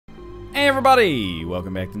Hey everybody!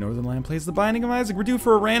 Welcome back to Northernlion Plays The Binding of Isaac. We're due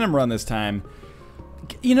for a random run this time.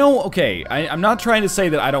 You know, okay, I'm not trying to say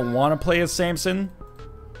that I don't want to play as Samson,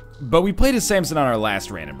 but we played as Samson on our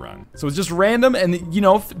last random run. So it's just random, and you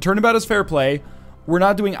know, turnabout is fair play. We're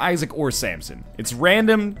not doing Isaac or Samson. It's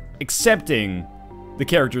random, accepting the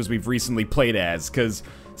characters we've recently played as, because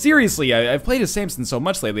seriously, I've played as Samson so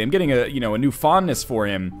much lately. I'm getting a new fondness for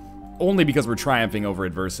him, only because we're triumphing over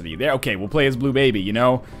adversity. There, okay, we'll play as Blue Baby, you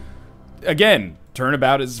know? Again,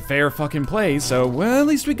 turnabout is fair fucking play, so, well, at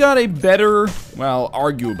least we got a better, well,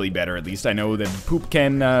 arguably better, at least. I know that poop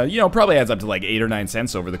can, probably adds up to like 8 or 9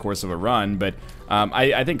 cents over the course of a run, but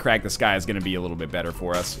I think Crack the Sky is going to be a little bit better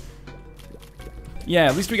for us. Yeah,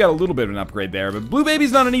 at least we got a little bit of an upgrade there, but Blue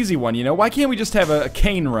Baby's not an easy one, you know? Why can't we just have a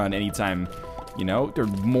cane run anytime, you know? Or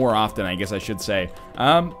more often, I guess I should say.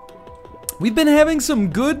 We've been having some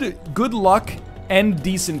good luck and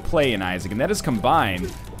decent play in Isaac, and that is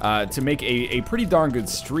combined to make a pretty darn good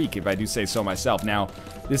streak, if I do say so myself. Now,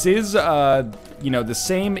 this is, the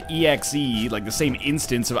same EXE, like the same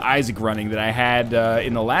instance of Isaac running that I had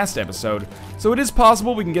in the last episode. So it is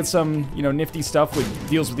possible we can get some, nifty stuff with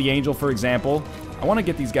deals with the angel, for example. I want to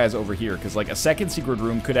get these guys over here, because like a second secret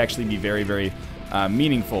room could actually be very, very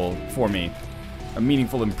meaningful for me. A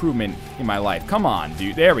meaningful improvement in my life. Come on,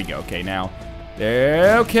 dude. There we go. Okay, now.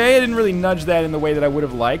 Okay, I didn't really nudge that in the way that I would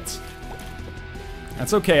have liked.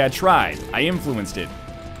 That's okay, I tried. I influenced it.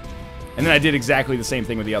 And then I did exactly the same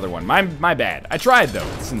thing with the other one. My bad. I tried, though,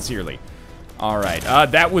 sincerely. Alright,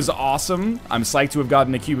 that was awesome. I'm psyched to have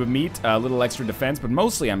gotten a cube of meat, a little extra defense, but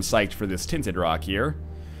mostly I'm psyched for this tinted rock here.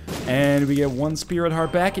 And we get 1 spirit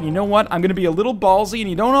heart back, and you know what? I'm gonna be a little ballsy, and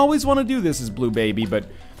you don't always want to do this as Blue Baby, but,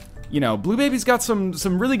 Blue Baby's got some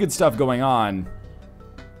really good stuff going on.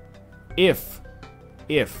 If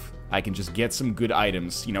I can just get some good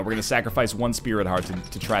items. We're gonna sacrifice 1 spirit heart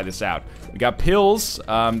to try this out. We got pills.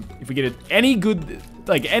 If we get any good,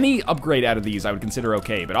 like any upgrade out of these, I would consider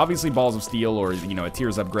okay. But obviously balls of steel or, a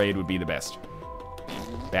tears upgrade would be the best.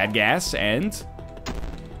 Bad gas and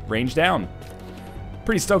range down.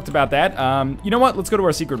 Pretty stoked about that. You know what? Let's go to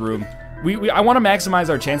our secret room. I want to maximize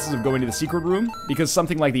our chances of going to the secret room because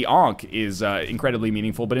something like the Ankh is incredibly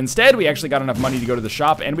meaningful. But instead, we actually got enough money to go to the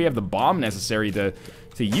shop, and we have the bomb necessary to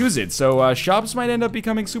use it. So shops might end up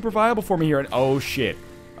becoming super viable for me here. And oh shit.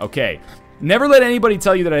 Okay. Never let anybody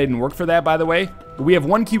tell you that I didn't work for that, by the way. But we have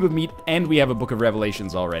 1 cube of meat, and we have a Book of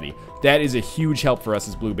Revelations already. That is a huge help for us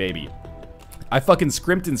as Blue Baby. I fucking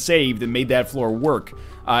scrimped and saved and made that floor work.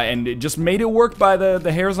 And it just made it work by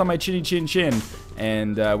the hairs on my chinny chin chin.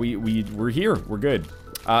 And we're here. We're good.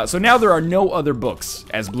 So now there are no other books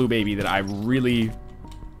as Blue Baby that I really...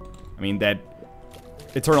 I mean, that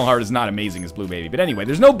Eternal Heart is not amazing as Blue Baby. But anyway,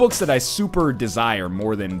 there's no books that I super desire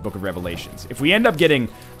more than Book of Revelations. If we end up getting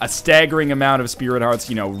a staggering amount of Spirit Hearts,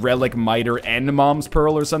 Relic, Miter, and Mom's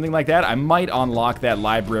Pearl or something like that, I might unlock that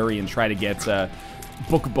library and try to get...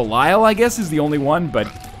 Book of Belial, I guess, is the only one,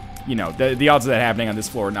 but, the odds of that happening on this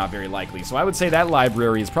floor are not very likely. So I would say that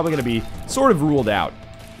library is probably going to be sort of ruled out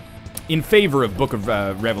in favor of Book of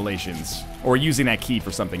Revelations, or using that key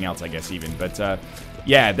for something else, I guess, even. But,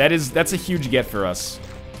 yeah, that's a huge get for us.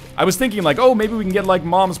 I was thinking, like, oh, maybe we can get, like,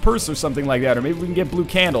 Mom's Purse or something like that, or maybe we can get Blue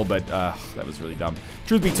Candle, but, that was really dumb.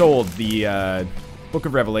 Truth be told, the, Book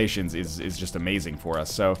of Revelations is just amazing for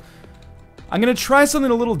us, so... I'm gonna try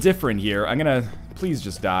something a little different here. I'm gonna... Please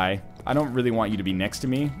just die. I don't really want you to be next to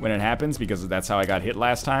me when it happens, because that's how I got hit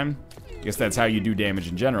last time. I guess that's how you do damage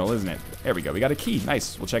in general, isn't it? There we go. We got a key.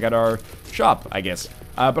 Nice. We'll check out our shop, I guess.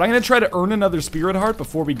 But I'm gonna try to earn another Spirit Heart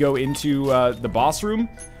before we go into the boss room,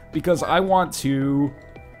 because I want to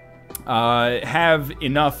have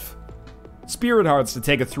enough Spirit Hearts to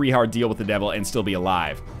take a 3-heart deal with the devil and still be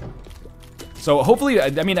alive. So hopefully, I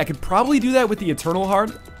mean, I could probably do that with the Eternal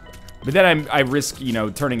Heart. But then I risk,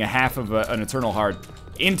 turning a half of an Eternal Heart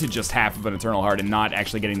into just half of an Eternal Heart and not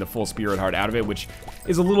actually getting the full Spirit Heart out of it, which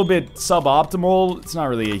is a little bit suboptimal. It's not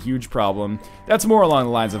really a huge problem. That's more along the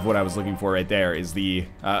lines of what I was looking for right there, is the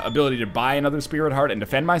ability to buy another Spirit Heart and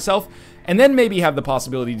defend myself, and then maybe have the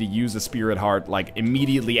possibility to use a Spirit Heart, like,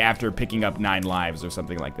 immediately after picking up 9 lives or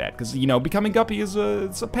something like that. Because, becoming Guppy is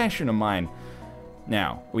it's a passion of mine.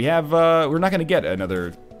 Now, we have, we're not going to get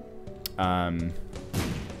another,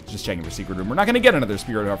 just checking for secret room. We're not going to get another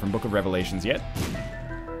Spirit Heart from Book of Revelations yet.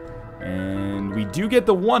 And we do get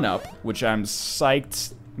the 1-up, which I'm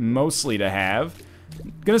psyched mostly to have.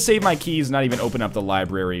 Gonna save my keys, not even open up the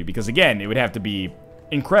library, because again, it would have to be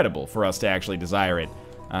incredible for us to actually desire it.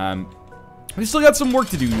 We still got some work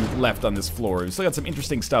to do left on this floor. We still got some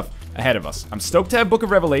interesting stuff ahead of us. I'm stoked to have Book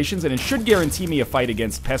of Revelations, and it should guarantee me a fight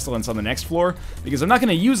against Pestilence on the next floor, because I'm not going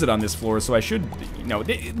to use it on this floor, so I should, you know,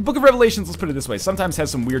 Book of Revelations, let's put it this way, sometimes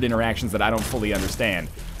has some weird interactions that I don't fully understand.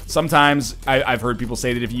 Sometimes, I've heard people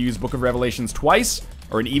say that if you use Book of Revelations twice,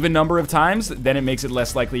 or an even number of times, then it makes it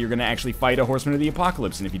less likely you're going to actually fight a Horseman of the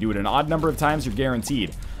Apocalypse, and if you do it an odd number of times, you're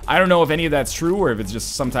guaranteed. I don't know if any of that's true, or if it's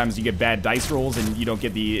just sometimes you get bad dice rolls and you don't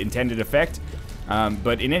get the intended effect.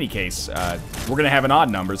 But in any case, we're going to have an odd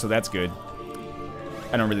number, so that's good.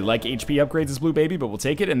 I don't really like HP upgrades as Blue Baby, but we'll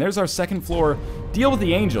take it. And there's our second floor Deal with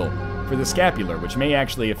the Angel for the Scapular, which may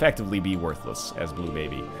actually effectively be worthless as Blue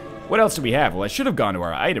Baby. What else do we have? Well, I should have gone to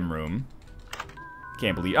our item room.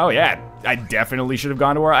 Can't believe... Oh, yeah. I definitely should have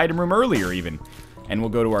gone to our item room earlier, even. And we'll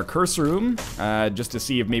go to our curse room, just to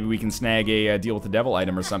see if maybe we can snag a Deal with the Devil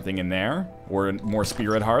item or something in there. Or more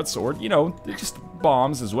Spirit Hearts, or, you know, just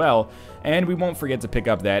bombs as well. And we won't forget to pick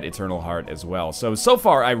up that Eternal Heart as well. So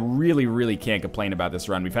far, I really, really can't complain about this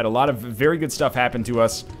run. We've had a lot of very good stuff happen to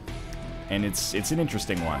us, and it's an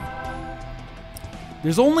interesting one.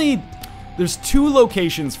 There's 2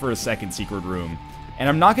 locations for a second secret room, and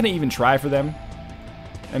I'm not going to even try for them.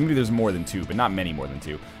 And maybe there's more than 2, but not many more than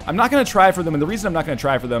 2. I'm not going to try for them, and the reason I'm not going to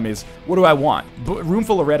try for them is, what do I want? Room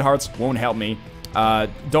full of red hearts won't help me.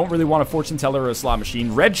 Don't really want a fortune teller or a slot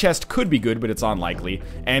machine. Red chest could be good, but it's unlikely.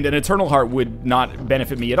 And an Eternal Heart would not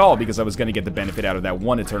benefit me at all, because I was going to get the benefit out of that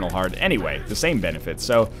one Eternal Heart anyway. The same benefit.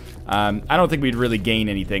 So, I don't think we'd really gain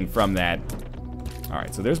anything from that.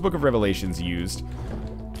 Alright, so there's Book of Revelations used.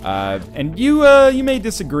 And you may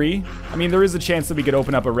disagree. I mean, there is a chance that we could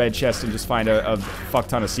open up a red chest and just find a fuck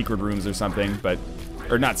ton of secret rooms or something, but...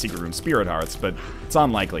 Or not secret rooms, Spirit Hearts, but it's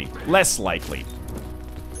unlikely. Less likely.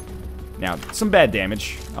 Now, some bad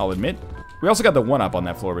damage, I'll admit. We also got the 1-up on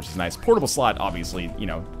that floor, which is nice. Portable slot, obviously, you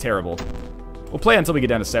know, terrible. We'll play until we get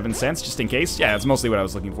down to 7 cents, just in case. Yeah, that's mostly what I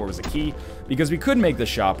was looking for, was a key. Because we could make the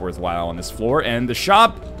shop worthwhile on this floor, and the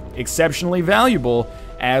shop, exceptionally valuable,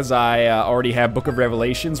 as I already have Book of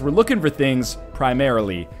Revelations. We're looking for things,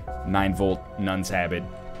 primarily, 9-volt, Nun's Habit,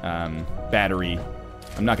 battery.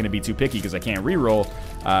 I'm not going to be too picky because I can't reroll.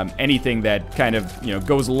 Anything that kind of, you know,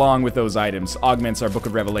 goes along with those items, augments our Book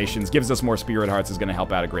of Revelations, gives us more Spirit Hearts, is going to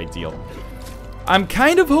help out a great deal. I'm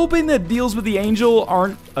kind of hoping that Deals with the Angel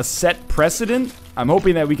aren't a set precedent. I'm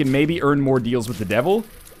hoping that we can maybe earn more Deals with the Devil,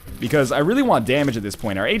 because I really want damage at this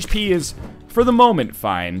point. Our HP is, for the moment,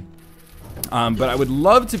 fine. But I would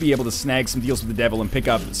love to be able to snag some Deals with the Devil and pick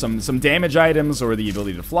up some damage items or the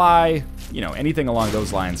ability to fly. You know, anything along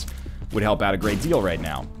those lines would help out a great deal right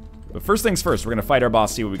now. But first things first, we're going to fight our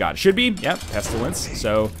boss, see what we got. Should be, yep, Pestilence.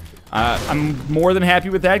 So, I'm more than happy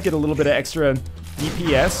with that. Get a little bit of extra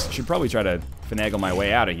DPS. Should probably try to finagle my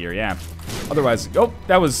way out of here, yeah. Otherwise, oh,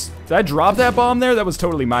 did I drop that bomb there? That was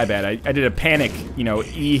totally my bad. I did a panic, you know,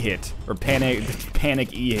 E-hit. Or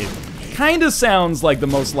panic E-hit. Kinda sounds like the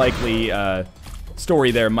most likely,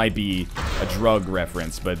 story there might be a drug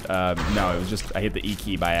reference. But, no, it was just, I hit the E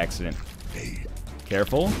key by accident.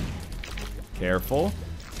 Careful. Careful.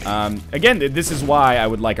 Again, this is why I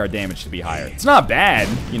would like our damage to be higher. It's not bad,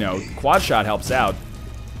 you know, quad shot helps out,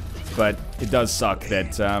 but it does suck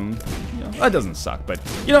that, you know, that doesn't suck, but,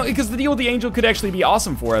 you know, because the Deal with the Angel could actually be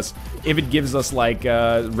awesome for us if it gives us, like,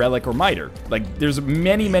 Relic or Miter. Like, there's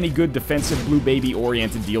many, many good defensive Blue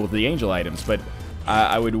Baby-oriented Deal with the Angel items, but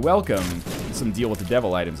I would welcome some Deal with the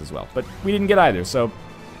Devil items as well. But we didn't get either, so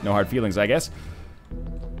no hard feelings, I guess.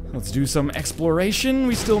 Let's do some exploration.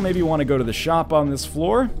 We still maybe want to go to the shop on this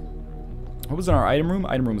floor. What was in our item room?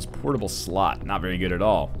 Item room is portable slot. Not very good at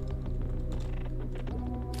all.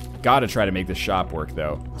 Gotta try to make this shop work,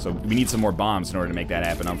 though. So we need some more bombs in order to make that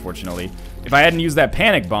happen, unfortunately. If I hadn't used that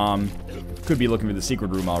panic bomb, could be looking for the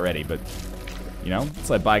secret room already, but, you know, let's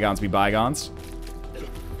let bygones be bygones.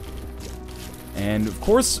 And, of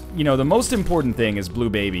course, you know, the most important thing is Blue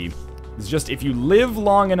Baby. Is just if you live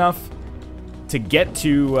long enough to get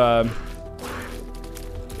to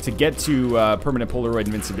permanent Polaroid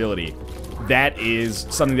invincibility, that is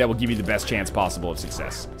something that will give you the best chance possible of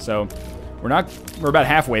success. So we're about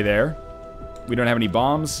halfway there. We don't have any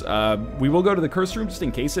bombs. We will go to the curse room just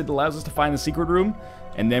in case it allows us to find the secret room,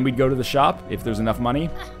 and then we'd go to the shop if there's enough money.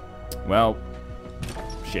 Well,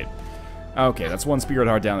 shit. Okay, that's one Spirit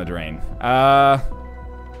Heart down the drain. I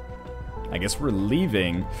guess we're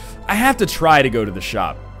leaving. I have to try to go to the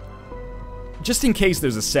shop. Just in case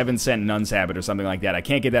there's a 7-cent Nun's Habit or something like that. I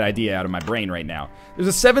can't get that idea out of my brain right now. There's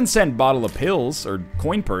a 7-cent bottle of pills, or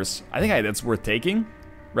coin purse. I think that's worth taking,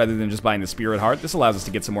 rather than just buying the Spirit Heart. This allows us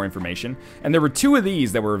to get some more information. And there were 2 of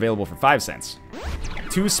these that were available for 5 cents.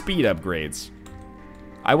 2 speed upgrades.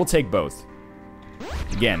 I will take both.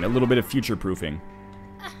 Again, a little bit of future-proofing.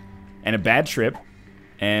 And a bad trip.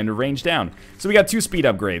 And a range down. So we got 2 speed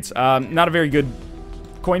upgrades. Not a very good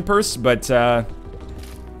coin purse, but,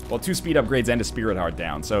 well, 2 speed upgrades and a spirit heart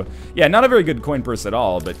down. So, yeah, not a very good coin purse at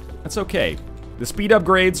all, but that's okay. The speed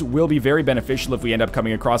upgrades will be very beneficial if we end up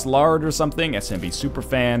coming across Lard or something, SMB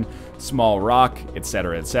Superfan, Small Rock,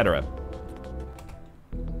 etc., etc.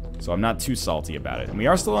 So I'm not too salty about it. And we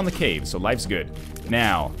are still on the cave, so life's good.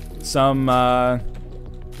 Now, some boss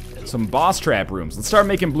trap rooms. Let's start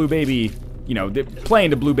making Blue Baby, you know, playing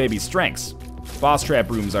to Blue Baby's strengths. Boss trap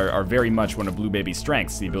rooms are very much one of Blue Baby's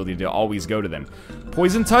strengths, the ability to always go to them.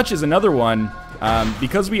 Poison Touch is another one.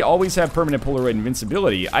 Because we always have permanent Polaroid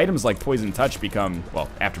invincibility, items like Poison Touch become, well,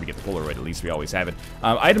 after we get the Polaroid, at least we always have it.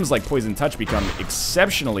 Items like Poison Touch become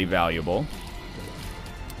exceptionally valuable.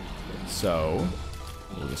 So,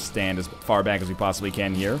 we'll just stand as far back as we possibly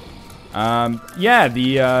can here. Yeah,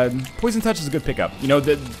 the Poison Touch is a good pickup. You know,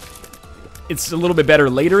 it's a little bit better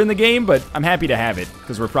later in the game, but I'm happy to have it,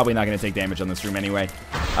 because we're probably not going to take damage on this room anyway.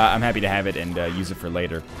 I'm happy to have it and use it for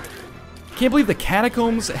later. Can't believe the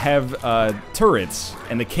catacombs have turrets,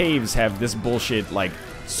 and the caves have this bullshit, like,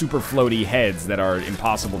 super floaty heads that are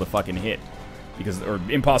impossible to fucking hit. Because, or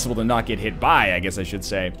impossible to not get hit by, I guess I should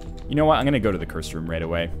say. You know what? I'm gonna go to the cursed room right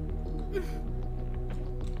away.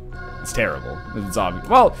 It's terrible. It's obvious.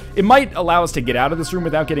 Well, it might allow us to get out of this room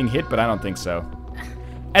without getting hit, but I don't think so.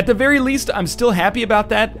 At the very least, I'm still happy about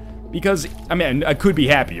that, because, I mean, I could be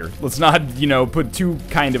happier. Let's not, you know, put too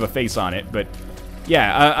kind of a face on it, but...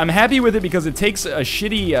 yeah, I'm happy with it because it takes a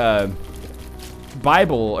shitty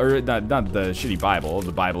Bible, or not the shitty Bible.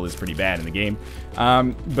 The Bible is pretty bad in the game.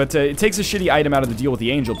 But it takes a shitty item out of the deal with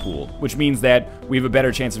the angel pool, which means that we have a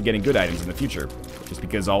better chance of getting good items in the future. Just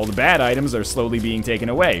because all the bad items are slowly being taken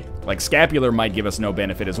away. Like Scapular might give us no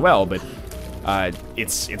benefit as well, but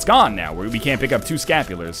it's gone now. We can't pick up 2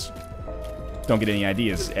 Scapulars. Don't get any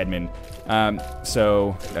ideas, Edmund.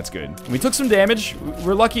 So that's good. We took some damage.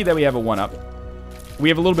 We're lucky that we have a 1-up. We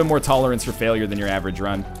have a little bit more tolerance for failure than your average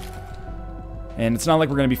run. And it's not like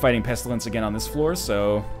we're going to be fighting Pestilence again on this floor,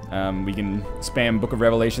 so we can spam Book of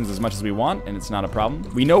Revelations as much as we want, and it's not a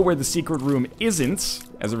problem. We know where the secret room isn't,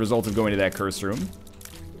 as a result of going to that curse room.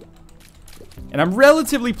 And I'm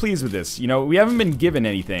relatively pleased with this. You know, we haven't been given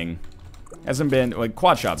anything. Hasn't been, like,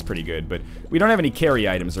 Quad Shot's pretty good, but we don't have any carry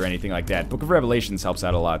items or anything like that. Book of Revelations helps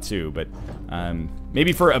out a lot, too, but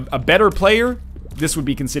maybe for a better player, this would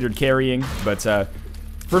be considered carrying, but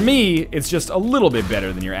for me, it's just a little bit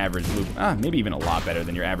better than your average blue, maybe even a lot better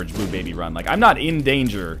than your average Blue Baby run. Like, I'm not in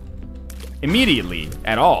danger immediately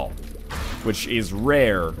at all, which is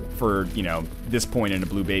rare for, you know, this point in a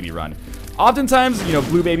Blue Baby run. Oftentimes, you know,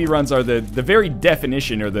 Blue Baby runs are the very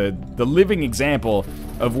definition, or the living example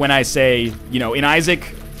of when I say, you know, in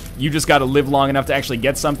Isaac, you just gotta live long enough to actually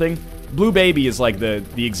get something. Blue Baby is like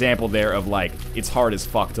the example there of, like, it's hard as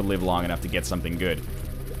fuck to live long enough to get something good.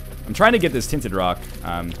 I'm trying to get this Tinted Rock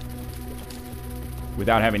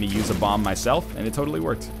without having to use a bomb myself, and it totally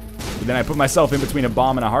worked. But then I put myself in between a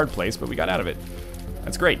bomb and a hard place, but we got out of it.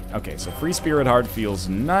 That's great. Okay, so Free Spirit Heart feels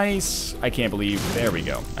nice. I can't believe, there we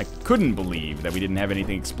go. I couldn't believe that we didn't have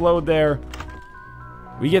anything explode there.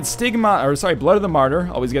 We get Stigma, or sorry, Blood of the Martyr.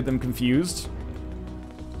 Always get them confused.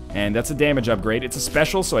 And that's a damage upgrade. It's a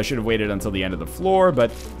special, so I should have waited until the end of the floor,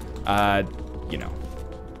 but, you know.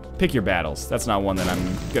 Pick your battles. That's not one that I'm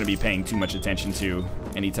going to be paying too much attention to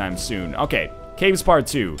anytime soon. Okay, Caves Part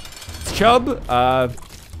 2. Chubb,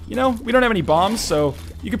 you know, we don't have any bombs, so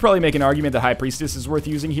you could probably make an argument that High Priestess is worth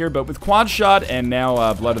using here, but with Quad Shot and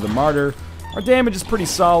now Blood of the Martyr, our damage is pretty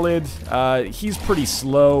solid. He's pretty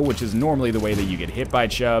slow, which is normally the way that you get hit by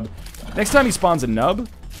Chubb. Next time he spawns a nub,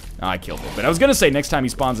 oh, I killed it. But I was going to say next time he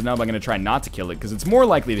spawns a nub, I'm going to try not to kill it, because it's more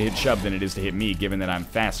likely to hit Chubb than it is to hit me, given that I'm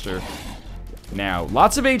faster. Now,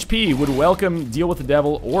 lots of HP would welcome Deal with the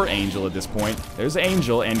Devil or Angel at this point. There's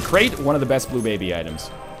Angel, and Crate, one of the best Blue Baby items.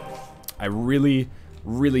 I really,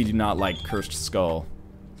 really do not like Cursed Skull.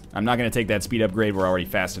 I'm not going to take that speed upgrade. We're already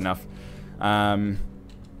fast enough. And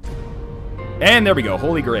there we go,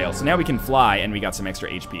 Holy Grail. So now we can fly, and we got some extra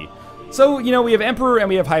HP. So, you know, we have Emperor and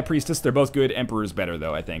we have High Priestess. They're both good. Emperor's better,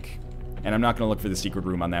 though, I think. And I'm not going to look for the secret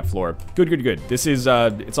room on that floor. Good, good, good. This is,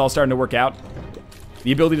 it's all starting to work out.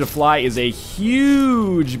 The ability to fly is a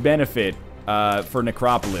huge benefit for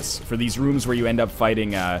Necropolis, for these rooms where you end up fighting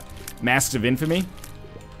Masks of Infamy.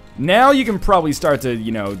 Now you can probably start to,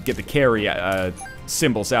 you know, get the carry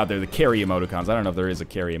symbols out there, the carry emoticons. I don't know if there is a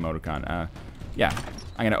carry emoticon. Yeah,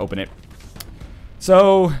 I'm going to open it.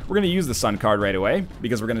 So, we're going to use the Sun card right away,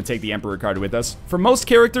 because we're going to take the Emperor card with us. For most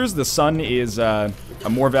characters, the Sun is a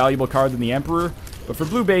more valuable card than the Emperor, but for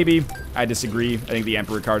Blue Baby, I disagree. I think the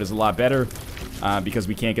Emperor card is a lot better because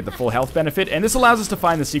we can't get the full health benefit. And this allows us to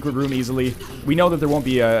find the secret room easily. We know that there won't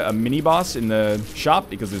be a mini-boss in the shop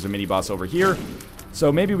because there's a mini-boss over here.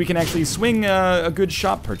 So maybe we can actually swing a good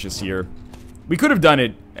shop purchase here. We could have done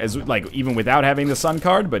it as like even without having the Sun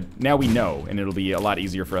card, but now we know, and it'll be a lot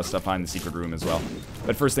easier for us to find the secret room as well.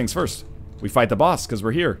 But first things first, we fight the boss because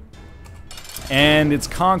we're here. And it's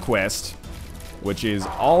Conquest, which is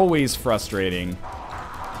always frustrating.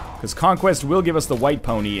 Because Conquest will give us the white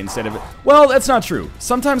pony instead of... Well, that's not true.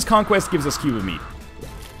 Sometimes Conquest gives us Cube of Meat.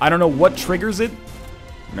 I don't know what triggers it.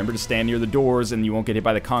 Remember to stand near the doors and you won't get hit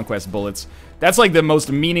by the Conquest bullets. That's like the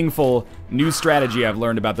most meaningful new strategy I've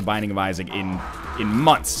learned about the Binding of Isaac in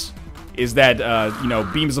months. Is that, you know,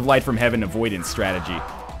 Beams of Light from Heaven avoidance strategy.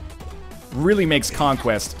 Really makes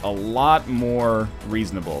Conquest a lot more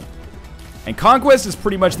reasonable. And Conquest is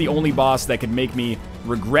pretty much the only boss that could make me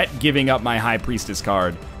regret giving up my High Priestess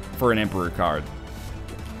card for an Emperor card.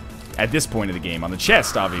 At this point of the game. On the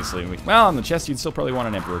chest, obviously. Well, on the chest, you'd still probably want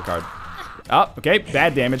an Emperor card. Oh, okay,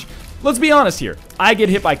 bad damage. Let's be honest here. I get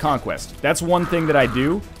hit by Conquest. That's one thing that I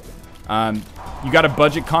do. You gotta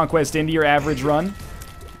budget Conquest into your average run.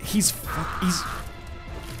 He's...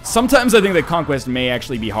 Sometimes I think that Conquest may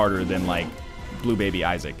actually be harder than, like, Blue Baby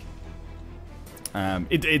Isaac.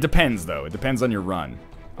 It depends, though. It depends on your run,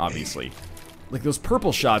 obviously. Like, those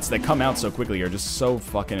purple shots that come out so quickly are just so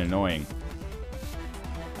fucking annoying.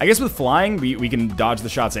 I guess with flying, we can dodge the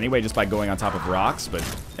shots anyway just by going on top of rocks, but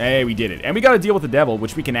hey, we did it. And we got to deal with the devil,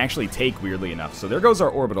 which we can actually take, weirdly enough. So there goes our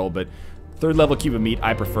orbital, but 3rd level Cube of Meat,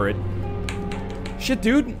 I prefer it. Shit,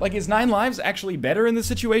 dude, like, is 9 lives actually better in this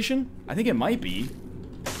situation? I think it might be.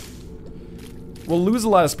 We'll lose a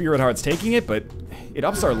lot of Spirit Hearts taking it, but it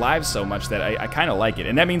ups our lives so much that I kind of like it.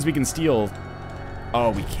 And that means we can steal... Oh,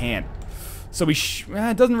 we can't. So we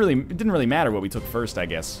it didn't really matter what we took first, I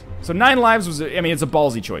guess. So 9 lives was, I mean, it's a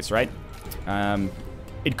ballsy choice, right?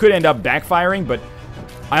 It could end up backfiring, but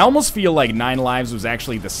I almost feel like 9 lives was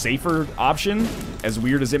actually the safer option, as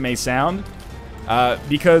weird as it may sound.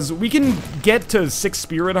 Because we can get to 6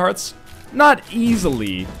 Spirit Hearts, not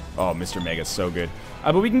easily. Oh, Mr. Mega's so good.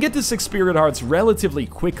 But we can get to 6 Spirit Hearts relatively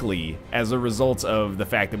quickly as a result of the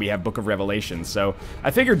fact that we have Book of Revelations. So I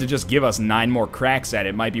figured to just give us 9 more cracks at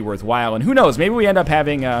it might be worthwhile. And who knows, maybe we end up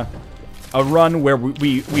having a run where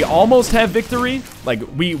we almost have victory. Like,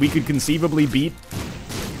 we could conceivably beat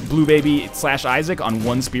Blue Baby / Isaac on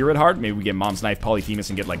 1 Spirit Heart. Maybe we get Mom's Knife Polyphemus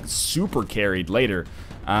and get, like, super carried later.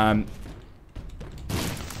 I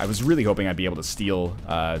was really hoping I'd be able to steal...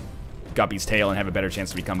 Guppy's tail and have a better chance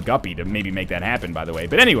to become Guppy to maybe make that happen, by the way.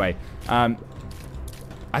 But anyway, I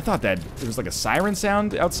thought that there was like a siren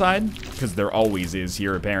sound outside, because there always is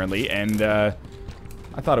here, apparently, and I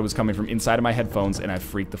thought it was coming from inside of my headphones, and I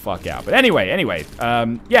freaked the fuck out. But anyway,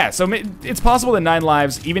 yeah, so it's possible that 9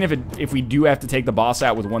 lives, even if we do have to take the boss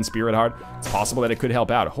out with 1 Spirit Heart, it's possible that it could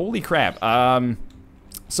help out. Holy crap.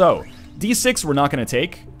 So, D6 we're not going to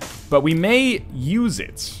take, but we may use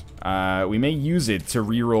it. We may use it to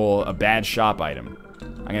reroll a bad shop item.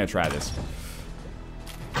 I'm gonna try this.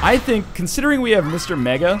 I think, considering we have Mr.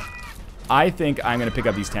 Mega, I think I'm gonna pick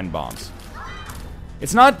up these 10 bombs.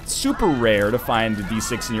 It's not super rare to find a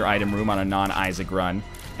D6 in your item room on a non-Isaac run.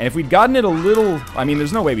 And if we'd gotten it a little... I mean,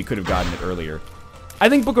 there's no way we could have gotten it earlier. I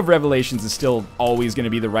think Book of Revelations is still always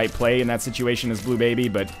gonna be the right play in that situation as Blue Baby,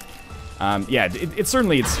 but... yeah, it's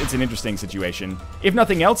an interesting situation. If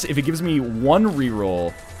nothing else, if it gives me 1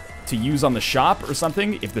 reroll to use on the shop or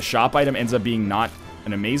something, if the shop item ends up being not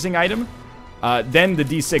an amazing item, then the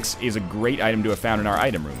D6 is a great item to have found in our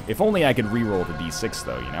item room. If only I could reroll the D6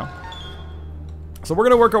 though, you know? So we're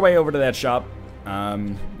gonna work our way over to that shop.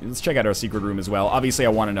 Let's check out our secret room as well. Obviously I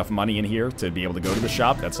want enough money in here to be able to go to the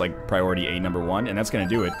shop. That's like priority A #1, and that's gonna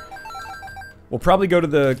do it. We'll probably go to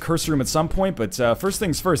the curse room at some point, but first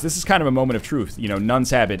things first, this is kind of a moment of truth. You know,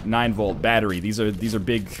 Nun's Habit, 9-volt, battery, these are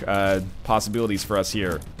big possibilities for us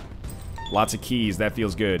here. Lots of keys, that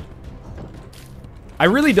feels good. I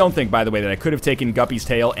really don't think, by the way, that I could have taken Guppy's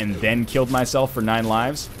tail and then killed myself for 9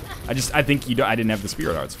 lives. I think I didn't have the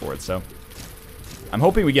Spirit Hearts for it, so. I'm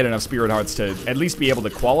hoping we get enough Spirit Hearts to at least be able to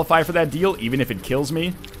qualify for that deal, even if it kills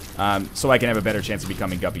me, so I can have a better chance of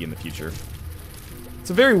becoming Guppy in the future.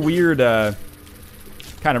 It's a very weird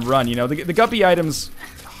kind of run, you know. The Guppy items,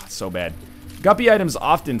 oh, so bad. Guppy items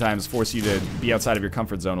oftentimes force you to be outside of your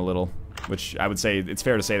comfort zone a little. Which I would say, it's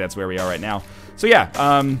fair to say that's where we are right now. So yeah,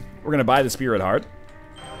 we're going to buy the Spirit Heart.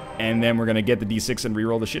 And then we're going to get the D6 and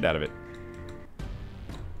reroll the shit out of it.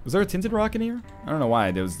 Was there a tinted rock in here? I don't know why.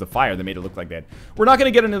 It was the fire that made it look like that. We're not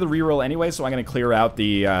going to get another reroll anyway, so I'm going to clear out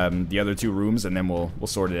the other 2 rooms, and then we'll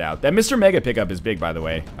sort it out. That Mr. Mega pickup is big, by the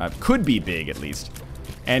way. Could be big, at least.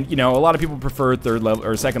 And, you know, a lot of people prefer 3rd level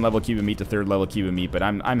or 2nd level cube of meat to 3rd level cube of meat, but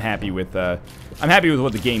I'm happy with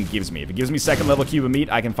what the game gives me. If it gives me 2nd level cube of meat,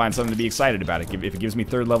 I can find something to be excited about. If it gives me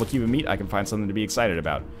 3rd level cube of meat, I can find something to be excited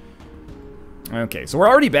about. Okay, so we're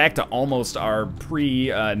already back to almost our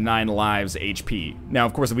pre-9 lives HP. Now,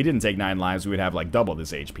 of course, if we didn't take 9 lives, we would have, like, double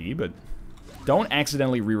this HP, but don't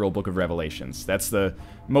accidentally reroll Book of Revelations. That's the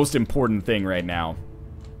most important thing right now.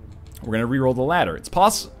 We're going to reroll the ladder. It's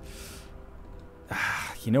possible...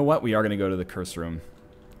 You know what? We are going to go to the curse room.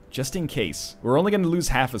 Just in case. We're only going to lose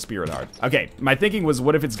half a Spirit Heart. Okay, my thinking was,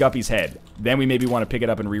 what if it's Guppy's head? Then we maybe want to pick it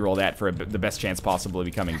up and reroll that for the best chance possible of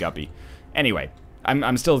becoming Guppy. Anyway...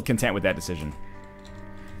 I'm still content with that decision.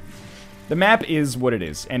 The map is what it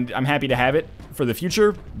is, and I'm happy to have it for the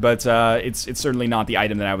future, but it's certainly not the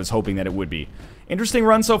item that I was hoping that it would be. Interesting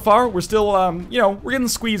run so far. We're still, you know, we're getting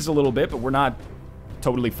squeezed a little bit, but we're not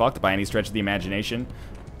totally fucked by any stretch of the imagination.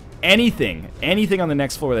 Anything on the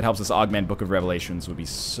next floor that helps us augment Book of Revelations would be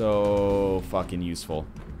so fucking useful.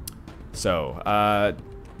 So, I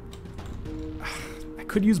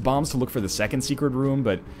could use bombs to look for the 2nd secret room,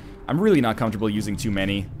 but... I'm really not comfortable using too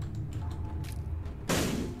many.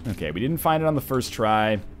 Okay, we didn't find it on the first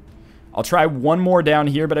try. I'll try one more down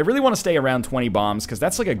here, but I really want to stay around 20 bombs, because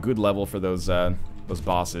that's like a good level for those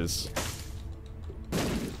bosses.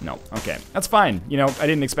 No, okay. That's fine. You know, I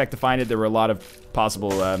didn't expect to find it. There were a lot of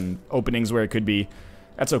possible openings where it could be.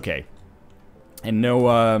 That's okay. And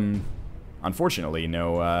no, unfortunately,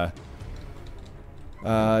 no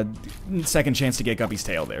second chance to get Guppy's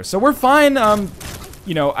tail there. So we're fine.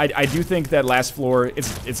 You know, I do think that last floor,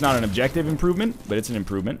 it's not an objective improvement, but it's an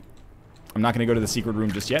improvement. I'm not going to go to the secret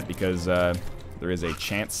room just yet because there is a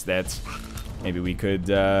chance that maybe we could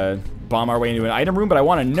bomb our way into an item room, but I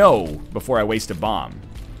want to know before I waste a bomb.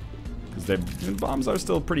 Because the bombs are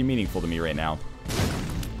still pretty meaningful to me right now.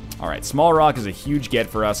 Alright, small rock is a huge get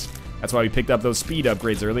for us. That's why we picked up those speed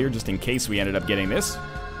upgrades earlier, just in case we ended up getting this.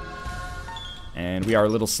 And we are a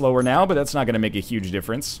little slower now, but that's not going to make a huge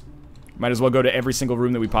difference. Might as well go to every single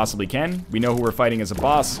room that we possibly can. We know who we're fighting as a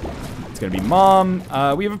boss. It's going to be Mom.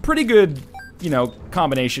 We have a pretty good, you know,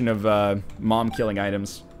 combination of Mom-killing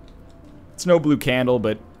items. It's no blue candle,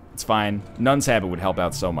 but it's fine. Nun's Habit would help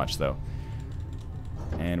out so much, though.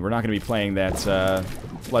 And we're not going to be playing that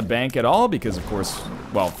Blood Bank at all because, of course,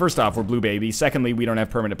 well, first off, we're Blue Baby. Secondly, we don't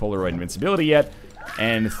have permanent Polaroid invincibility yet.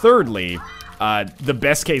 And thirdly, the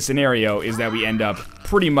best case scenario is that we end up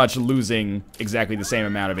pretty much losing exactly the same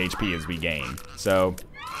amount of HP as we gain. So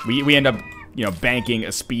we end up, you know, banking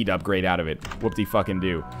a speed upgrade out of it.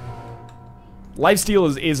 Whoop-de-fucking-do.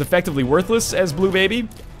 Lifesteal is effectively worthless as Blue Baby,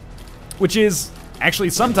 which is actually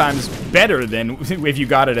sometimes better than if you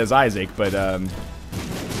got it as Isaac, but,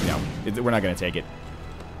 no, we're not going to take it.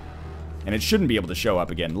 And it shouldn't be able to show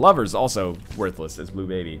up again. Lover's also worthless as Blue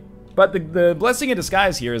Baby. But the blessing in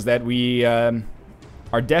disguise here is that we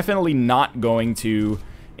are definitely not going to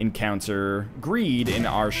encounter greed in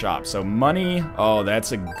our shop. So money, oh,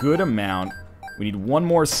 that's a good amount. We need 1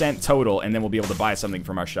 more cent total, and then we'll be able to buy something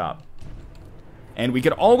from our shop. And we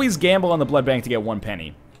could always gamble on the blood bank to get 1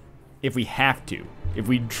 penny. If we have to. If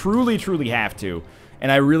we truly, truly have to.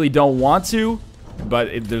 And I really don't want to,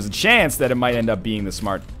 but there's a chance that it might end up being the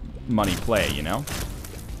smart money play, you know?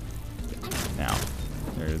 Now,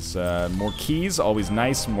 there's more keys, always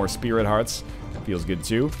nice. More spirit hearts, feels good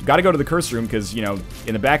too. Gotta go to the curse room, because, you know,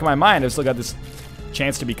 in the back of my mind, I've still got this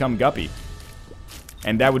chance to become Guppy.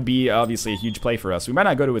 And that would be, obviously, a huge play for us. We might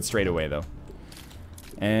not go to it straight away, though.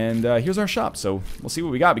 And here's our shop, so we'll see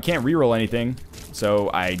what we got. We can't reroll anything, so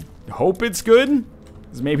I hope it's good.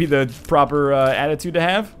 Is maybe the proper attitude to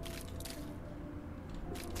have.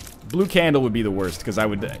 Blue candle would be the worst, because I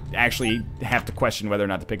would actually have to question whether or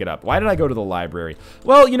not to pick it up. Why did I go to the library?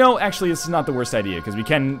 Well, you know, actually, this is not the worst idea, because we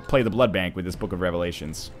can play the blood bank with this Book of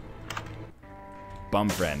Revelations. Bum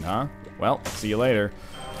friend, huh? Well, see you later.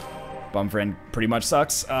 Bum friend pretty much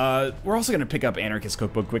sucks. We're also going to pick up Anarchist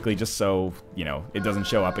Cookbook quickly, just so, you know, it doesn't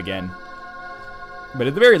show up again. But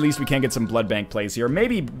at the very least, we can get some blood bank plays here.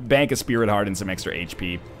 Maybe bank a Spirit Heart and some extra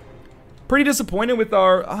HP. Pretty disappointed with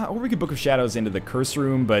our... or we could Book of Shadows into the Curse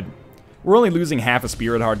Room, but we're only losing half a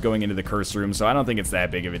Spirit Heart going into the Curse Room, so I don't think it's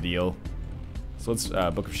that big of a deal. So let's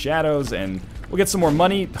Book of Shadows, and we'll get some more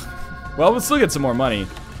money. Well, we'll still get some more money.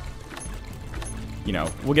 You know,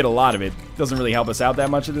 we'll get a lot of it. Doesn't really help us out that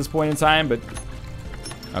much at this point in time, but...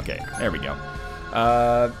 Okay, there we go.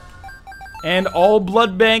 And all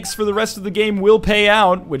blood banks for the rest of the game will pay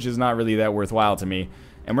out, which is not really that worthwhile to me.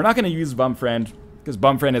 And we're not going to use Bumfriend, because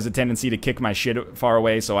Bumfriend has a tendency to kick my shit far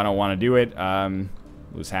away, so I don't want to do it.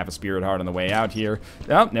 Lose half a Spirit Heart on the way out here.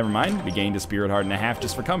 Oh, never mind. We gained a Spirit Heart and a half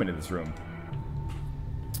just for coming to this room.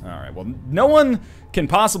 Alright, well, no one can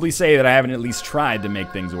possibly say that I haven't at least tried to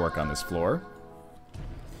make things work on this floor.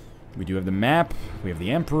 We do have the map. We have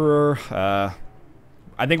the Emperor.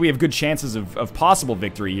 I think we have good chances of possible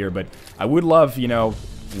victory here, but I would love, you know,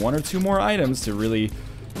 1 or 2 more items to really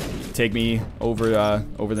take me over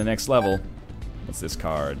over the next level. What's this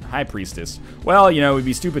card? High Priestess. Well, you know, it would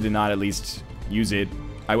be stupid to not at least use it.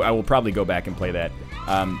 I will probably go back and play that.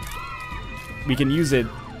 We can use it.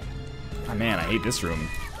 Oh man, I hate this room.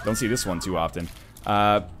 Don't see this one too often.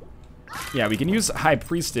 Yeah, we can use High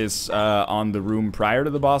Priestess on the room prior to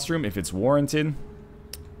the boss room if it's warranted.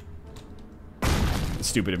 It's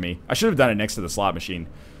stupid of me. I should have done it next to the slot machine.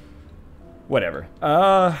 Whatever.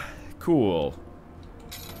 Cool.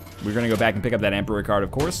 We're gonna go back and pick up that Emperor card,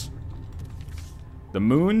 of course. The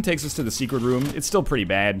Moon takes us to the secret room. It's still pretty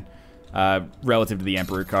bad. Relative to the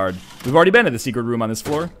Emperor card. We've already been to the secret room on this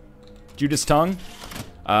floor. Judas Tongue.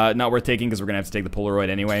 Not worth taking because we're going to have to take the Polaroid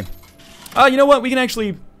anyway. You know what? We can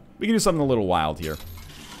do something a little wild here.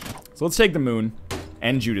 So let's take the Moon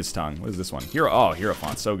and Judas Tongue. What is this one?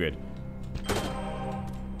 Hierophant. So good.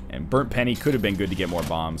 And Burnt Penny could have been good to get more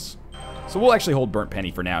bombs. So we'll actually hold Burnt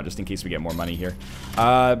Penny for now just in case we get more money here.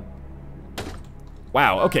 Wow.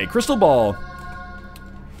 Okay, Crystal Ball.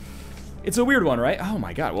 It's a weird one, right? Oh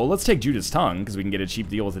my god. Well, let's take Judas Tongue, because we can get a cheap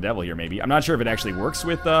deal with the devil here, maybe. I'm not sure if it actually works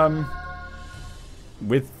with Blue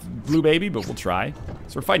Baby, but we'll try.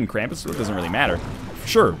 So we're fighting Krampus, so it doesn't really matter.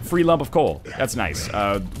 Sure, free lump of coal. That's nice.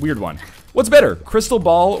 Weird one. What's better, Crystal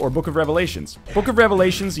Ball or Book of Revelations? Book of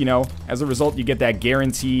Revelations, you know, as a result, you get that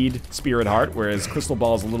guaranteed Spirit Heart, whereas Crystal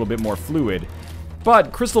Ball is a little bit more fluid.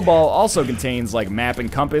 But Crystal Ball also contains, like, map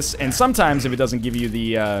and compass, and sometimes if it doesn't give you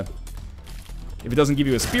the, if it doesn't give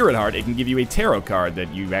you a Spirit Heart, it can give you a Tarot card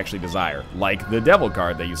that you actually desire. Like the Devil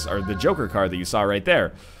card that you, or the Joker card that you saw right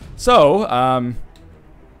there. So, I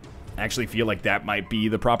actually feel like that might be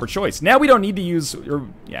the proper choice. Now we don't need to use, or,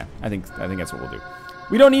 yeah, I think that's what we'll do.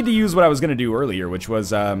 We don't need to use what I was going to do earlier, which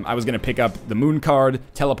was, I was going to pick up the Moon card,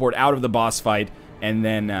 teleport out of the boss fight, and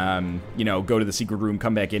then, you know, go to the secret room,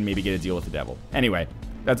 come back in, maybe get a deal with the devil. Anyway.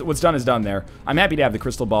 That's what's done is done there. I'm happy to have the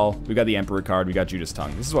Crystal Ball. We got the Emperor card. We got Judas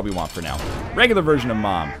Tongue. This is what we want for now. Regular version of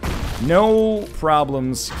Mom. No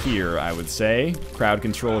problems here, I would say. Crowd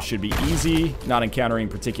control should be easy. Not encountering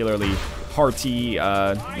particularly hearty,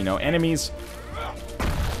 you know, enemies.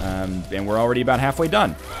 And we're already about halfway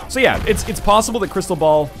done. So yeah, it's possible that Crystal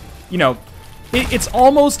Ball, you know, it's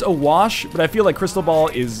almost a wash, but I feel like Crystal Ball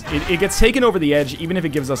is, it gets taken over the edge, even if it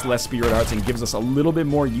gives us less Spirit Hearts and gives us a little bit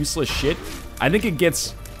more useless shit. I think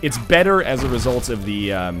it's better as a result of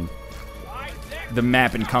the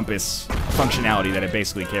map and compass functionality that it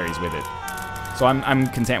basically carries with it. So I'm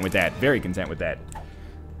content with that, very content with that.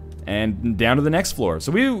 And down to the next floor.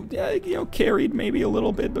 So we, you know, carried maybe a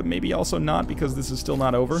little bit, but maybe also not because this is still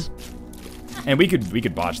not over. And we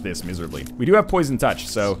could botch this miserably. We do have Poison Touch,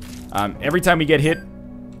 so every time we get hit,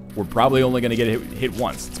 we're probably only going to get hit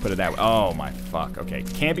once. Let's put it that way. Oh, my fuck. Okay,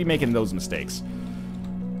 can't be making those mistakes.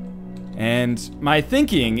 And my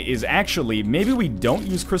thinking is actually, maybe we don't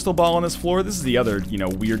use Crystal Ball on this floor. This is the other, you know,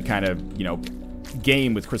 weird kind of, you know,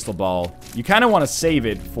 game with Crystal Ball. You kind of want to save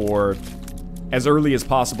it for as early as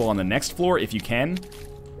possible on the next floor, if you can.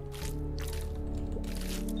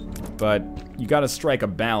 But you gotta strike a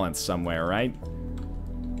balance somewhere, right?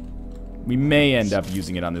 We may end up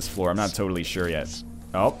using it on this floor. I'm not totally sure yet.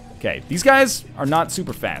 Oh, okay. These guys are not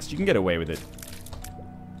super fast. You can get away with it.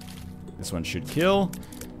 This one should kill.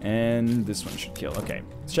 And this one should kill. Okay,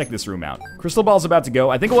 let's check this room out. Crystal Ball's about to go.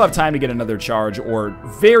 I think we'll have time to get another charge, or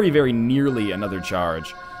very, very nearly another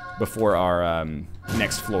charge before our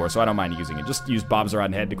next floor, so I don't mind using it. Just use Bob's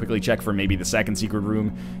Rotten Head to quickly check for maybe the second secret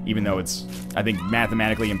room, even though it's, I think,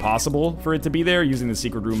 mathematically impossible for it to be there using the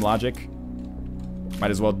secret room logic. Might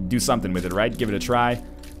as well do something with it, right? Give it a try.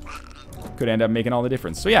 Could end up making all the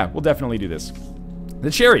difference. So yeah, we'll definitely do this. The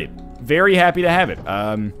Chariot. Very happy to have it.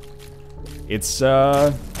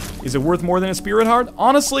 Is it worth more than a Spirit Heart?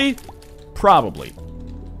 Honestly, probably.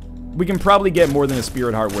 We can probably get more than a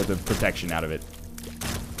Spirit Heart worth of protection out of it.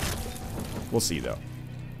 We'll see, though.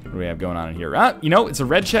 What do we have going on in here? You know, it's a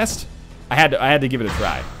red chest. I had to give it a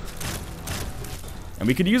try. And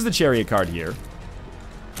we could use the Chariot card here.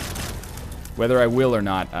 Whether I will or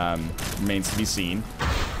not remains to be seen.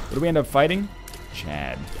 What do we end up fighting?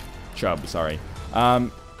 Chubb, sorry.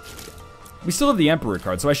 We still have the Emperor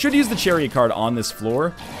card, so I should use the Chariot card on this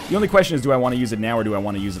floor. The only question is, do I want to use it now or do I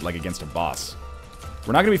want to use it, like, against a boss?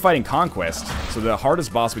 We're not going to be fighting Conquest, so the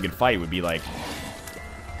hardest boss we could fight would be, like,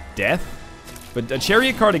 Death? But a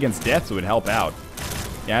Chariot card against Death would help out.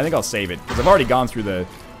 Yeah, I think I'll save it, because I've already gone through the,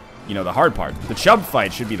 you know, the hard part. The Chub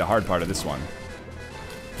fight should be the hard part of this one.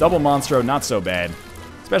 Double Monstro, not so bad,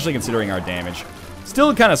 especially considering our damage.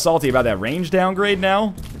 Still kind of salty about that range downgrade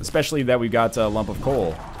now, especially that we've got a Lump of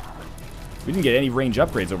Coal. We didn't get any range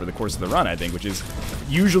upgrades over the course of the run, I think, which is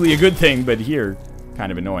usually a good thing, but here,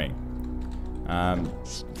 kind of annoying.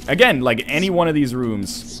 Again, like any one of these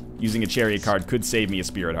rooms, using a Chariot card could save me a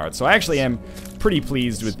Spirit Heart. So I actually am pretty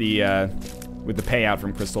pleased with the payout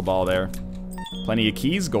from Crystal Ball there. Plenty of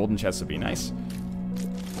keys, golden chests would be nice.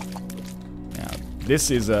 Now, this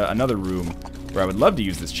is another room where I would love to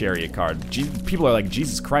use this Chariot card. People are like,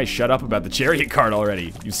 Jesus Christ, shut up about the Chariot card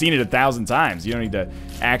already. You've seen it 1,000 times. You don't need to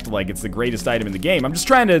act like it's the greatest item in the game. I'm just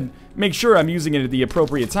trying to make sure I'm using it at the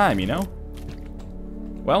appropriate time, you know?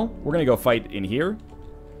 Well, we're gonna go fight in here.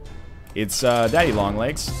 It's Daddy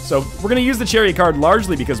Longlegs. So we're gonna use the Chariot card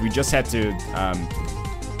largely because we just had to,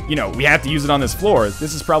 you know, we have to use it on this floor.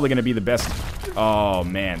 This is probably gonna be the best. Oh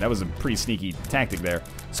man, that was a pretty sneaky tactic there.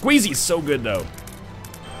 Squeezy's so good though.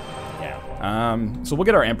 Yeah. So we'll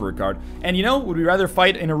get our Emperor card. And you know, would we rather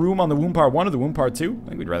fight in a room on the Woompar 1 or the Woompar 2? I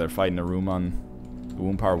think we'd rather fight in a room on the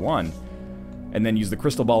Woompar 1. And then use the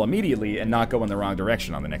Crystal Ball immediately and not go in the wrong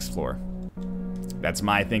direction on the next floor. That's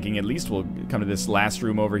my thinking, at least. We'll come to this last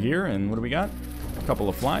room over here, and what do we got? A couple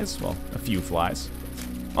of flies. Well, a few flies.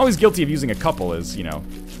 Always guilty of using a couple as, you know,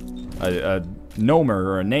 a nomer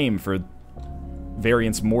or a name for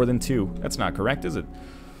variants more than 2. That's not correct, is it?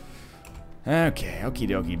 Okay, okie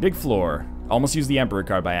dokie. Big floor. Almost used the Emperor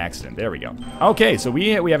card by accident. There we go. Okay, so we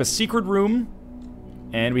have a secret room,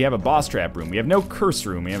 and we have a boss trap room. We have no curse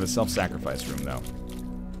room. We have a self-sacrifice room, though.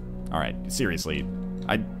 Alright, seriously.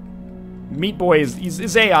 Meat Boy,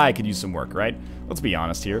 his AI could use some work, right? Let's be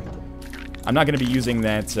honest here. I'm not going to be using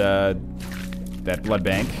that that blood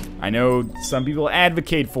bank. I know some people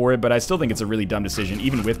advocate for it, but I still think it's a really dumb decision,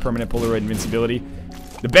 even with permanent Polaroid invincibility.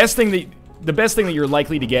 The best thing that you're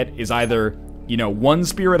likely to get is either, you know, 1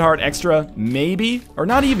 Spirit Heart extra, maybe, or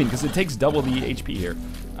not even, because it takes double the HP here.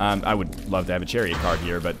 I would love to have a Chariot card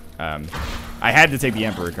here, but I had to take the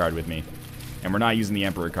Emperor card with me, and we're not using the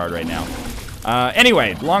Emperor card right now.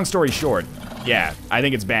 Anyway, long story short, yeah, I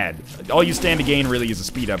think it's bad. All you stand to gain really is a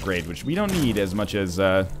speed upgrade, which we don't need as much as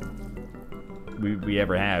we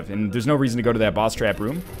ever have. And there's no reason to go to that boss trap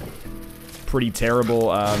room. Pretty terrible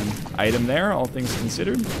item there, all things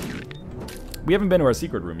considered. We haven't been to our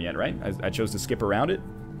secret room yet, right? I chose to skip around it.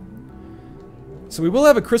 So we will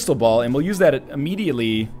have a Crystal Ball, and we'll use that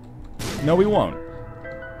immediately. No, we won't.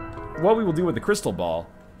 What we will do with the Crystal Ball,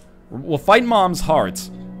 we'll fight Mom's Heart,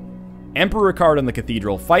 Emperor card on the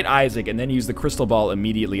Cathedral, fight Isaac, and then use the Crystal Ball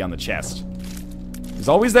immediately on the chest. There's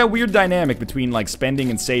always that weird dynamic between, like, spending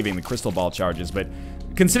and saving the Crystal Ball charges, but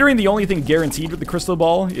considering the only thing guaranteed with the Crystal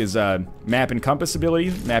Ball is map and compass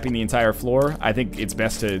ability, mapping the entire floor, I think it's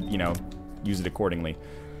best to, you know, use it accordingly.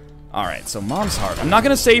 Alright, so Mom's Heart. I'm not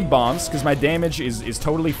going to save bombs, because my damage is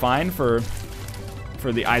totally fine for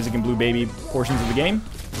the Isaac and Blue Baby portions of the game,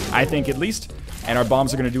 I think at least. And our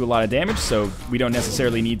bombs are going to do a lot of damage, so we don't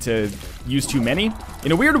necessarily need to use too many.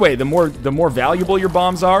 In a weird way, the more valuable your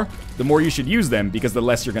bombs are, the more you should use them, because the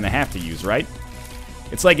less you're going to have to use, right?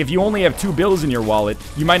 It's like if you only have 2 bills in your wallet,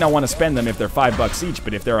 you might not want to spend them if they're $5 each,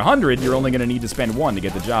 but if they're 100, you're only going to need to spend 1 to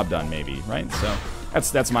get the job done, maybe, right? So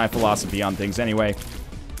that's my philosophy on things anyway.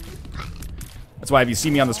 That's why if you see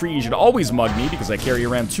me on the street, you should always mug me, because I carry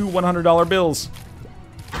around 2 $100 bills.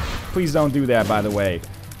 Please don't do that, by the way.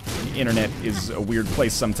 The internet is a weird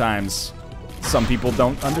place sometimes. Some people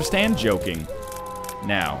don't understand joking.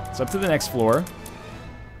 Now, it's up to the next floor.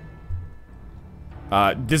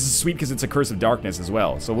 This is sweet because it's a Curse of Darkness as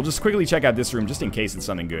well. So we'll just quickly check out this room just in case it's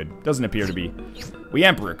something good. Doesn't appear to be. We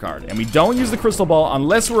Emperor card. And we don't use the Crystal Ball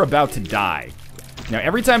unless we're about to die. Now,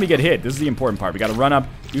 every time we get hit, this is the important part. We gotta run up,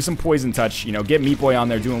 do some Poison Touch, you know, get Meat Boy on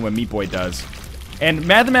there doing what Meat Boy does. And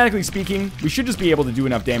mathematically speaking, we should just be able to do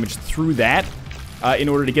enough damage through that in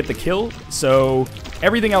order to get the kill, so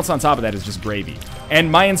everything else on top of that is just gravy.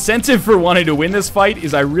 And my incentive for wanting to win this fight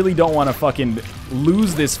is I really don't want to fucking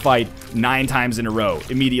lose this fight 9 times in a row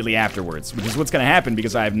immediately afterwards, which is what's going to happen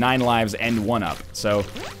because I have 9 lives and 1 up, so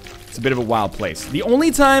it's a bit of a wild place. The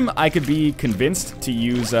only time I could be convinced to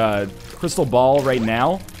use Crystal Ball right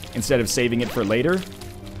now, instead of saving it for later,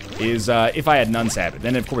 is if I had Nun's Habit.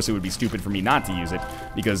 Then, of course, it would be stupid for me not to use it,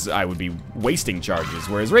 because I would be wasting charges.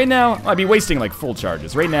 Whereas right now, I'd be wasting, like, full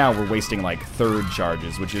charges. Right now, we're wasting, like, 3rd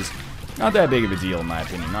charges, which is not that big of a deal, in my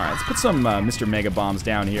opinion. Alright, let's put some Mr. Mega Bombs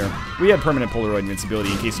down here. We have permanent Polaroid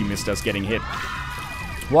invincibility in case you missed us getting hit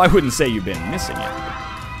Well, I wouldn't say you've been missing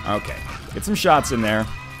it. Okay. Get some shots in there.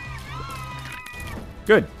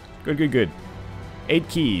 Good. Good, good, good. 8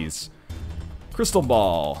 keys. Crystal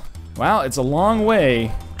ball. Wow, it's a long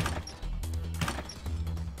way.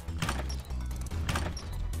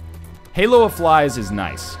 Halo of Flies is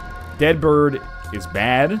nice. Dead Bird is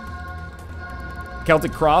bad.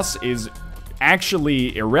 Celtic Cross is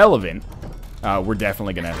actually irrelevant. We're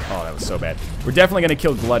definitely gonna... Oh, that was so bad. We're definitely gonna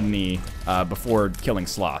kill Gluttony before killing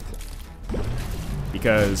Sloth.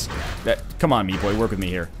 Because... Come on, Meat Boy, work with me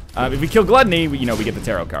here. If we kill Gluttony, we get the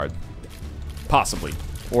tarot card. Possibly.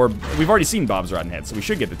 Or, we've already seen Bob's Rotten Head, so we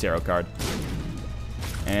should get the tarot card.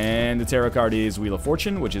 And the tarot card is Wheel of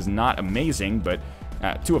Fortune, which is not amazing, but...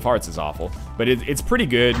 Two of Hearts is awful. But it's pretty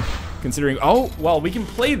good, considering... Oh, well, we can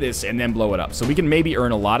play this and then blow it up. So we can maybe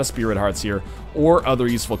earn a lot of Spirit Hearts here, or other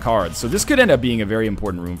useful cards. So this could end up being a very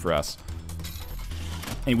important room for us.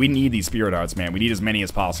 And we need these Spirit Hearts, man. We need as many as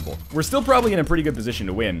possible. We're still probably in a pretty good position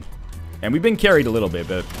to win. And we've been carried a little bit,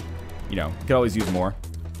 but, could always use more.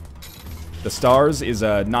 The Stars is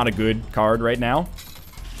not a good card right now.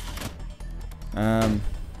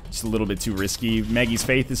 Just a little bit too risky. Maggie's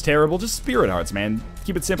Faith is terrible. Just Spirit Hearts, man.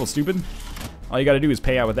 Keep it simple, stupid. All you gotta do is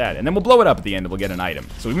pay out with that. And then we'll blow it up at the end and we'll get an item.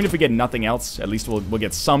 So even if we get nothing else, at least we'll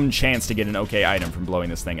get some chance to get an okay item from blowing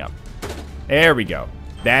this thing up. There we go.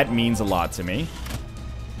 That means a lot to me.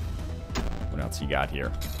 What else you got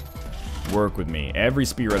here? Work with me. Every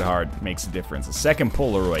Spirit Heart makes a difference. A second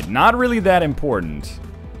Polaroid. Not really that important.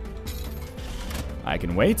 I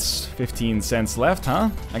can wait. 15 cents left, huh?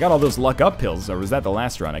 I got all those luck up pills, or was that the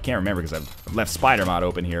last run? I can't remember because I've left Spider Mod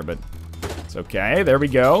open here, but it's okay. There we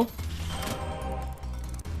go.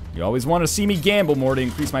 You always want to see me gamble more to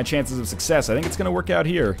increase my chances of success. I think it's going to work out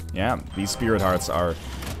here. Yeah, these Spirit Hearts are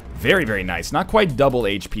very, very nice. Not quite double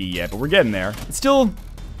HP yet, but we're getting there. It's still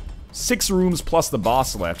 6 rooms plus the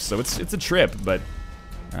boss left, so it's a trip, but,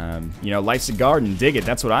 life's a garden. Dig it.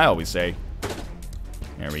 That's what I always say.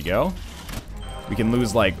 There we go. We can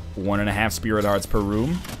lose like 1.5 Spirit Hearts per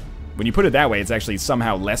room. When you put it that way, it's actually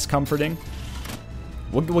somehow less comforting.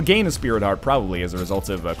 We'll gain a Spirit Heart probably as a result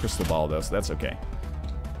of a Crystal Ball though, so that's okay.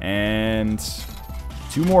 And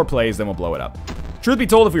 2 more plays, then we'll blow it up. Truth be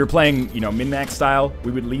told, if we were playing, min-max style,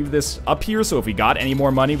 we would leave this up here, so if we got any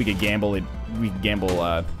more money, we could gamble it. We could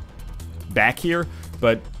gamble back here.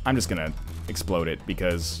 But I'm just gonna explode it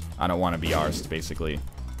because I don't want to be arsed, basically.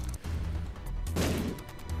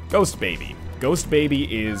 Ghost Baby. Ghost Baby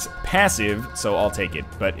is passive, so I'll take it,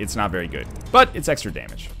 but it's not very good. But it's extra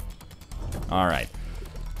damage. Alright.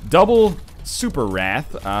 Double Super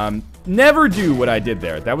Wrath. Never do what I did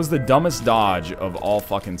there. That was the dumbest dodge of all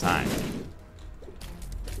fucking time.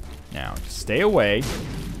 Now, just stay away.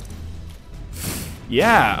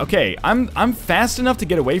 Yeah, okay. I'm fast enough to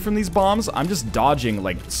get away from these bombs. I'm just dodging,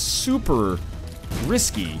 like, super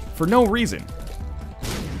risky for no reason.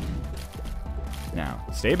 Now,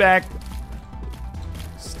 stay back.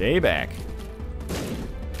 Stay back.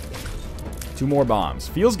 2 more bombs.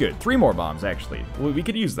 Feels good. 3 more bombs, actually. We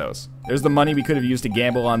could use those. There's the money we could have used to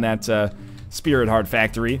gamble on that Spirit Heart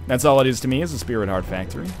Factory. That's all it is to me, is a Spirit Heart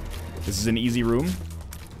Factory. This is an easy room.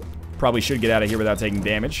 Probably should get out of here without taking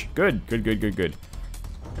damage. Good, good, good, good, good.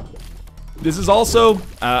 This is also,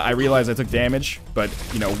 I realize I took damage, but,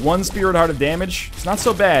 1 Spirit Heart of damage, it's not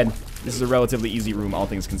so bad. This is a relatively easy room, all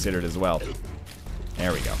things considered as well.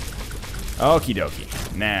 There we go. Okie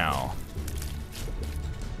dokie. Now,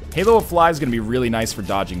 Halo of Flies is going to be really nice for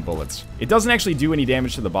dodging bullets. It doesn't actually do any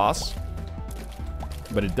damage to the boss,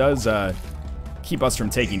 but it does keep us from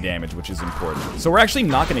taking damage, which is important. So we're actually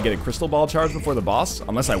not going to get a Crystal Ball charge before the boss,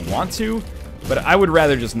 unless I want to, but I would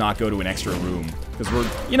rather just not go to an extra room, because we're,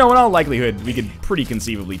 in all likelihood, we could pretty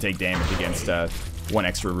conceivably take damage against 1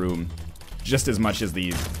 extra room, just as much as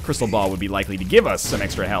the Crystal Ball would be likely to give us some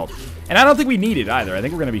extra health. And I don't think we need it either. I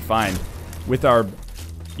think we're going to be fine with our,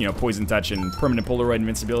 Poison Touch and Permanent Polaroid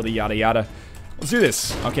Invincibility, yada yada. Let's do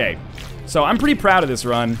this. Okay. So I'm pretty proud of this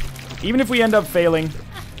run. Even if we end up failing,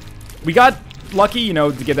 we got lucky,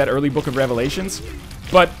 to get that early Book of Revelations.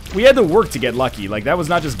 But we had to work to get lucky. Like, that was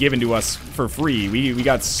not just given to us for free. We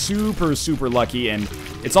got super, super lucky, and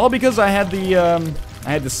it's all because I had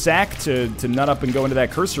the sack to nut up and go into that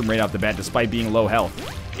curse room right off the bat, despite being low health.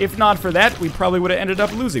 If not for that, we probably would have ended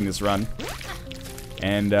up losing this run.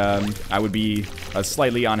 And I would be a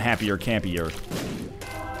slightly unhappier campier.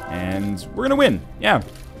 And we're gonna win, yeah.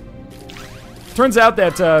 Turns out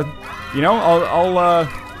that,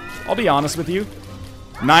 I'll be honest with you.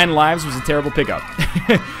 9 lives was a terrible pickup.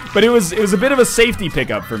 But it was a bit of a safety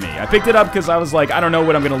pickup for me. I picked it up because I was like, I don't know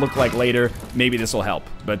what I'm going to look like later. Maybe this will help.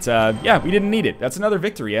 But yeah, we didn't need it. That's another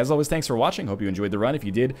victory. As always, thanks for watching. Hope you enjoyed the run. If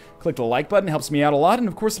you did, click the like button. It helps me out a lot. And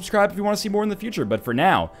of course, subscribe if you want to see more in the future. But for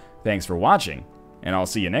now, thanks for watching. And I'll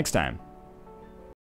see you next time.